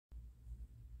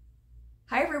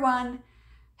everyone.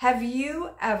 Have you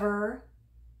ever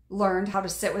learned how to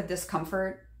sit with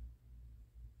discomfort,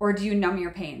 or do you numb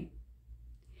your pain?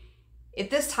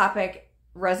 If this topic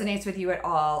resonates with you at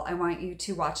all, I want you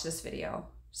to watch this video.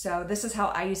 So this is how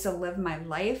I used to live my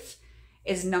life,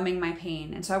 is numbing my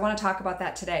pain. And so I want to talk about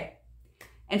that today.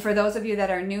 And for those of you that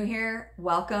are new here,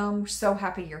 welcome. So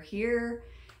happy you're here.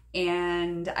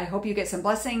 And I hope you get some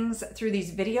blessings through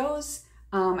these videos.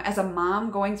 As a mom,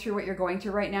 going through what you're going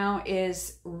through right now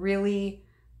is really,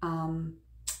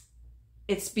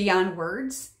 it's beyond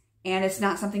words, and it's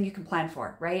not something you can plan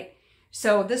for, right?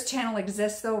 So this channel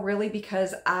exists though really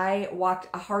because I walked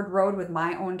a hard road with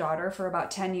my own daughter for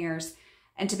about 10 years.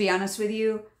 And to be honest with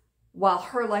you, while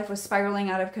her life was spiraling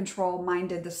out of control, mine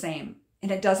did the same. And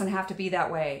it doesn't have to be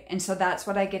that way. And so that's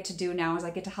what I get to do now, is I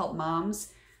get to help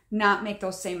moms not make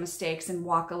those same mistakes and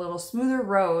walk a little smoother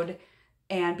road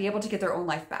and be able to get their own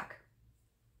life back.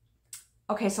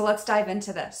 Okay, so let's dive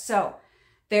into this. So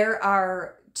there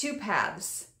are two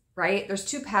paths, right? There's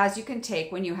two paths you can take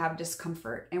when you have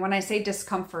discomfort. And when I say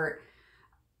discomfort,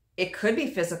 it could be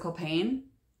physical pain,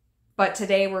 but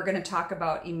today we're going to talk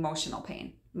about emotional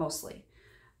pain mostly.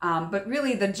 But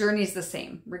really the journey is the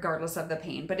same regardless of the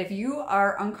pain. But if you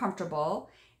are uncomfortable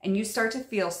and you start to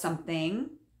feel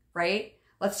something, right?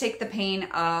 Let's take the pain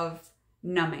of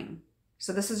numbing.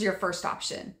 So this is your first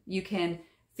option. You can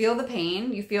feel the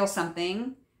pain, you feel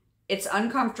something, it's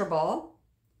uncomfortable,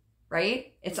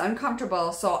 right? It's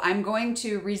uncomfortable, so I'm going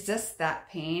to resist that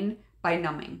pain by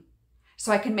numbing.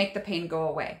 So I can make the pain go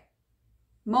away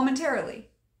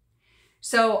momentarily.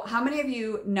 So how many of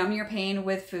you numb your pain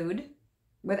with food,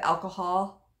 with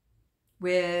alcohol,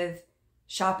 with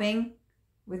shopping,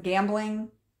 with gambling,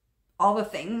 all the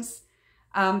things?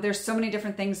 There's so many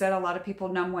different things that a lot of people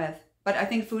numb with. But I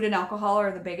think food and alcohol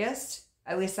are the biggest,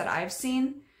 at least that I've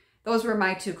seen. Those were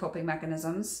my two coping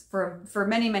mechanisms for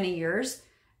many, many years.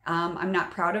 I'm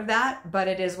not proud of that, but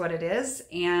it is what it is.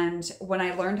 And when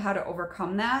I learned how to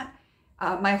overcome that,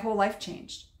 my whole life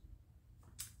changed.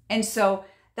 And so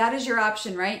that is your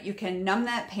option, right? You can numb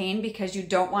that pain because you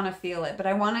don't want to feel it. But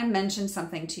I want to mention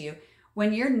something to you.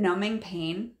 When you're numbing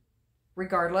pain,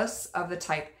 regardless of the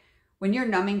type, when you're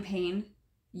numbing pain,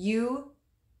 you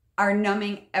are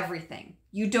numbing everything.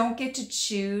 You don't get to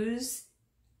choose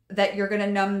that you're going to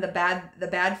numb the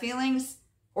bad feelings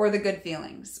or the good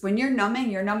feelings. When you're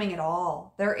numbing it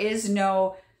all. There is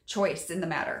no choice in the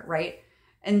matter, right?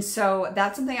 And so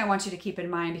that's something I want you to keep in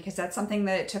mind, because that's something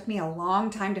that it took me a long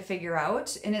time to figure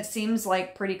out. And it seems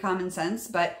like pretty common sense,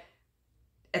 but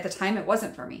at the time it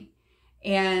wasn't for me.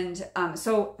 And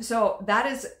so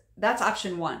that's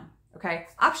option one, okay?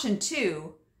 Option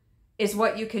two is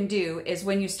what you can do is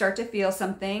when you start to feel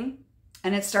something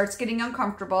and it starts getting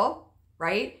uncomfortable,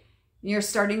 right? You're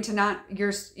starting to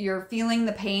you're feeling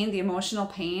the pain, the emotional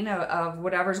pain of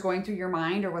whatever's going through your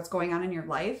mind or what's going on in your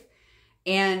life.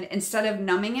 And instead of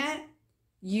numbing it,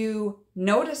 you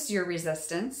notice your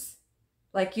resistance.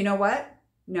 Like, you know what?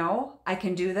 No, I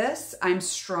can do this. I'm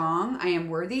strong. I am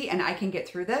worthy, and I can get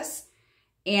through this.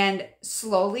 And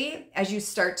slowly, as you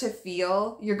start to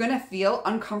feel, you're going to feel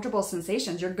uncomfortable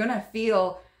sensations. You're going to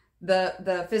feel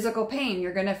the physical pain.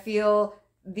 You're going to feel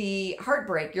the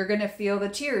heartbreak. You're going to feel the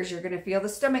tears. You're going to feel the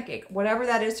stomach ache, whatever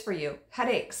that is for you.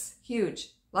 Headaches, huge.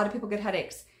 A lot of people get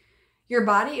headaches. Your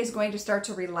body is going to start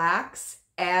to relax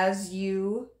as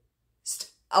you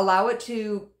allow it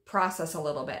to process a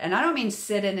little bit. And I don't mean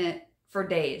sit in it for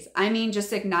days. I mean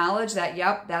just acknowledge that,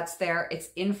 yep, that's there. It's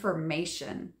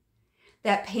information.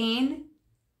 That pain,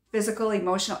 physical,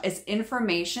 emotional, is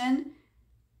information,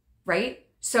 right?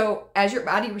 So as your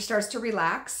body starts to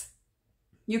relax,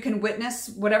 you can witness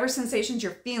whatever sensations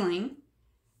you're feeling,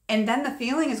 and then the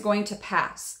feeling is going to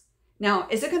pass. Now,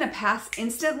 is it going to pass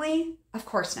instantly? Of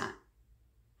course not,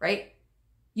 right?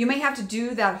 You may have to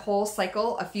do that whole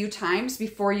cycle a few times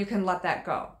before you can let that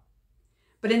go.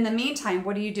 But in the meantime,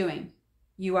 what are you doing?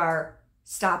 You are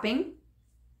stopping,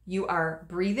 you are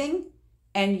breathing,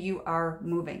 and you are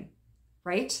moving,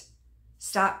 right?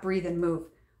 Stop, breathe, and move.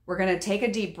 We're going to take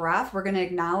a deep breath. We're going to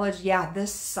acknowledge, yeah,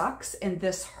 this sucks and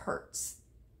this hurts.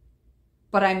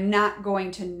 But I'm not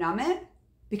going to numb it,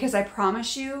 because I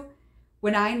promise you,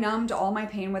 when I numbed all my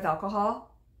pain with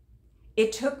alcohol,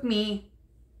 it took me,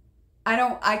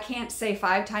 I can't say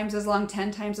 5 times as long,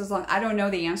 10 times as long. I don't know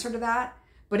the answer to that,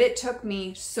 but it took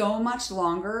me so much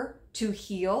longer to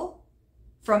heal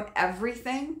from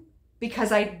everything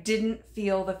because I didn't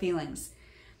feel the feelings.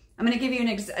 I'm going to give you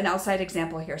an outside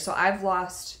example here. So I've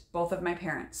lost both of my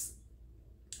parents.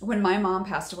 When my mom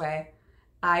passed away,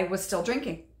 I was still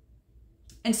drinking.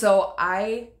 And so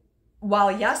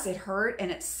while yes, it hurt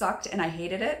and it sucked and I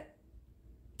hated it,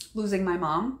 losing my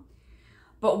mom.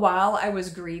 But while I was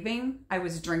grieving, I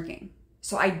was drinking.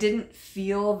 So I didn't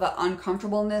feel the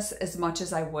uncomfortableness as much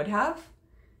as I would have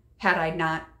had I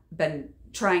not been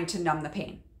trying to numb the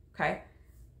pain, okay?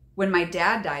 When my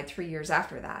dad died 3 years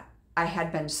after that, I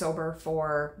had been sober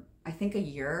for, I think, a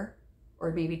year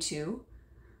or maybe 2.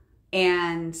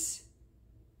 And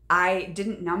I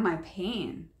didn't numb my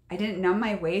pain. I didn't numb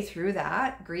my way through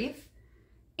that grief.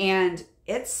 And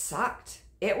it sucked.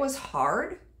 It was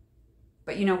hard.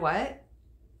 But you know what?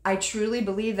 I truly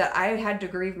believe that I had to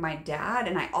grieve my dad,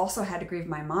 and I also had to grieve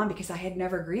my mom because I had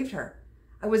never grieved her.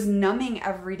 I was numbing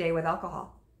every day with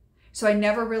alcohol. So I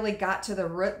never really got to the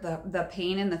root, the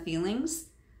pain and the feelings.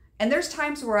 And there's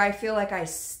times where I feel like I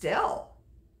still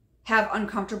have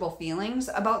uncomfortable feelings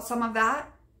about some of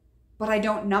that, but I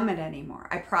don't numb it anymore.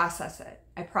 I process it.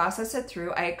 I process it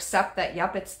through. I accept that,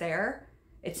 yep, it's there.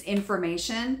 It's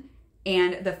information,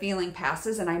 and the feeling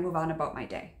passes, and I move on about my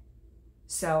day.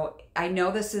 So I know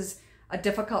this is a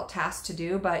difficult task to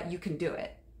do, but you can do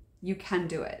it. You can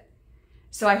do it.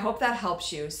 So I hope that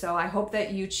helps you. So I hope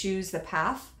that you choose the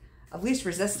path of least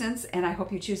resistance, and I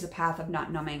hope you choose the path of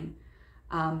not numbing.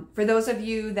 For those of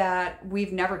you that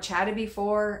we've never chatted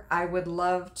before, I would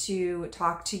love to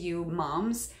talk to you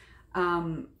moms,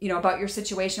 about your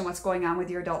situation, what's going on with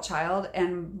your adult child,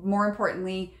 and more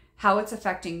importantly, how it's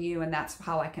affecting you, and that's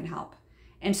how I can help.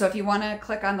 And so if you want to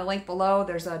click on the link below,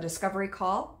 there's a discovery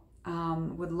call.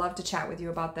 Would love to chat with you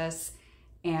about this,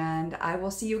 and I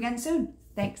will see you again soon.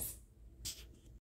 Thanks.